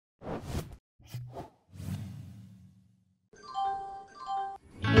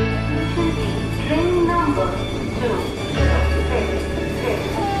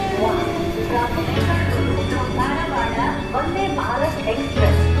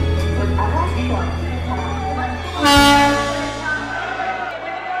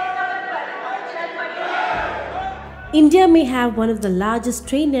India may have one of the largest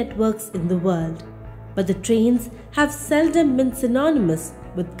train networks in the world, but the trains have seldom been synonymous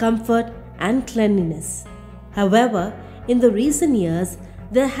with comfort and cleanliness. However, in the recent years,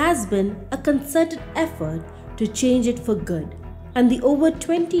 there has been a concerted effort to change it for good, and the over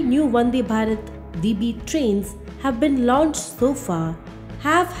 20 new Vande Bharat VB trains have been launched so far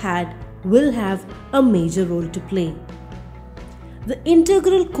will have a major role to play. The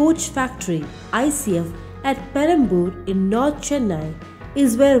Integral Coach Factory (ICF) at Perambur in North Chennai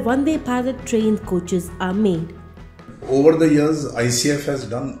is where Vande Bharat train coaches are made. Over the years, ICF has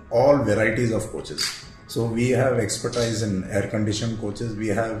done all varieties of coaches. So we have expertise in air-conditioned coaches. We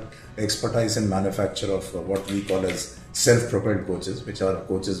have expertise in manufacture of what we call as self-propelled coaches, which are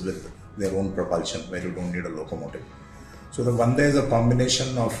coaches with their own propulsion, where you don't need a locomotive. So the Vande is a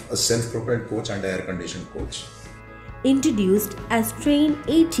combination of a self-propelled coach and an air-conditioned coach. Introduced as Train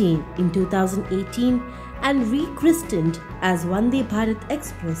 18 in 2018 and rechristened as Vande Bharat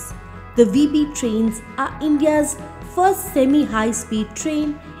Express, the VB trains are India's first semi-high-speed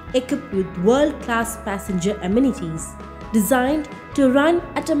train equipped with world-class passenger amenities, designed to run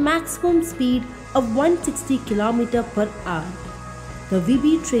at a maximum speed of 160 km per hour. The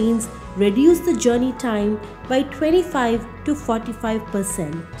VB trains reduce the journey time by 25 to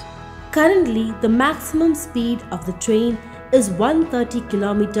 45%. Currently, the maximum speed of the train is 130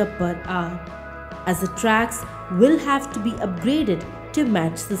 km per hour, as the tracks will have to be upgraded to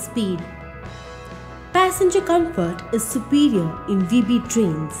match the speed. Passenger comfort is superior in VB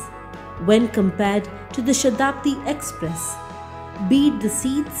trains when compared to the Shatabdi Express, be it the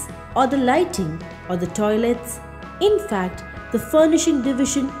seats or the lighting or the toilets. In fact, the furnishing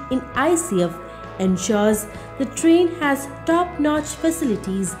division in ICF ensures the train has top-notch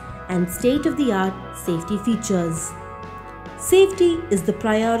facilities and state-of-the-art safety features. Safety is the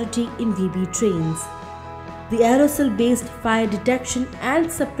priority in VB trains. The aerosol-based fire detection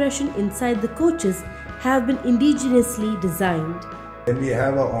and suppression inside the coaches have been indigenously designed. Then we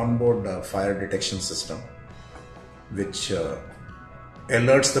have an onboard fire detection system, which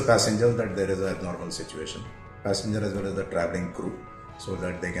alerts the passenger that there is an abnormal situation, passenger as well as the traveling crew, so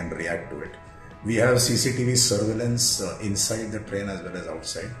that they can react to it. We have CCTV surveillance inside the train as well as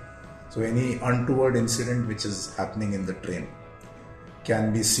outside. So any untoward incident which is happening in the train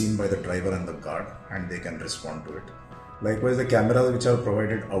can be seen by the driver and the guard, and they can respond to it. Likewise, the cameras which are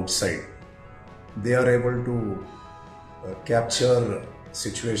provided outside, they are able to capture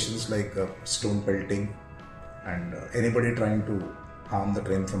situations like stone pelting and anybody trying to harm the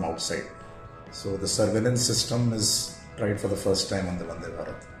train from outside. So the surveillance system is tried for the first time on the Vande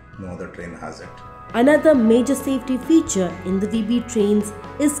Bharat. No other train has it. Another major safety feature in the VB trains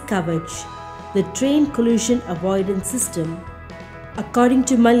is Kavach, the train collision avoidance system. According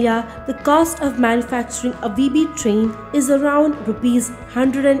to Malya, the cost of manufacturing a VB train is around Rs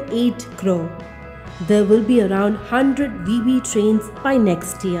 108 crore. There will be around 100 VB trains by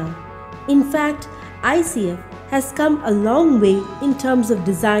next year. In fact, ICF has come a long way in terms of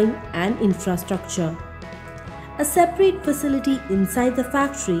design and infrastructure. A separate facility inside the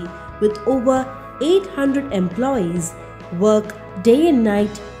factory with over 800 employees work day and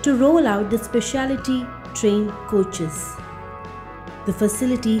night to roll out the specialty train coaches. The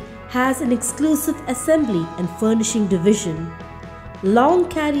facility has an exclusive assembly and furnishing division. Long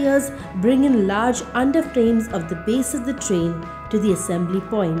carriers bring in large underframes of the base of the train to the assembly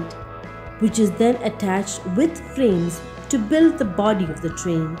point, which is then attached with frames to build the body of the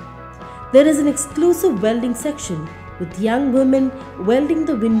train. There is an exclusive welding section with young women welding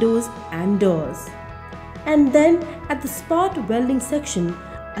the windows and doors. And then at the spot welding section,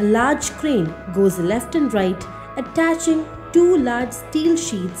 a large crane goes left and right, attaching two large steel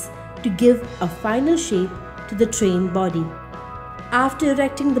sheets to give a final shape to the train body. After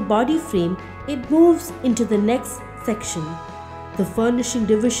erecting the body frame, it moves into the next section, the furnishing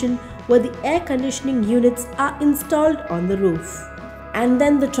division, where the air conditioning units are installed on the roof. And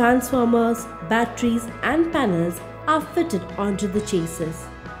then the transformers, batteries and panels are fitted onto the chassis.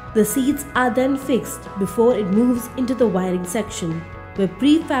 The seats are then fixed before it moves into the wiring section, where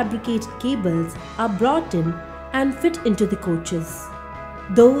prefabricated cables are brought in and fit into the coaches.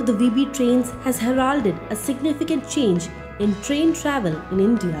 Though the VB trains has heralded a significant change in train travel in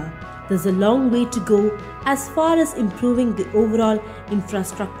India, there's a long way to go as far as improving the overall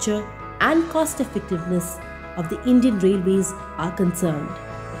infrastructure and cost effectiveness of the Indian railways are concerned.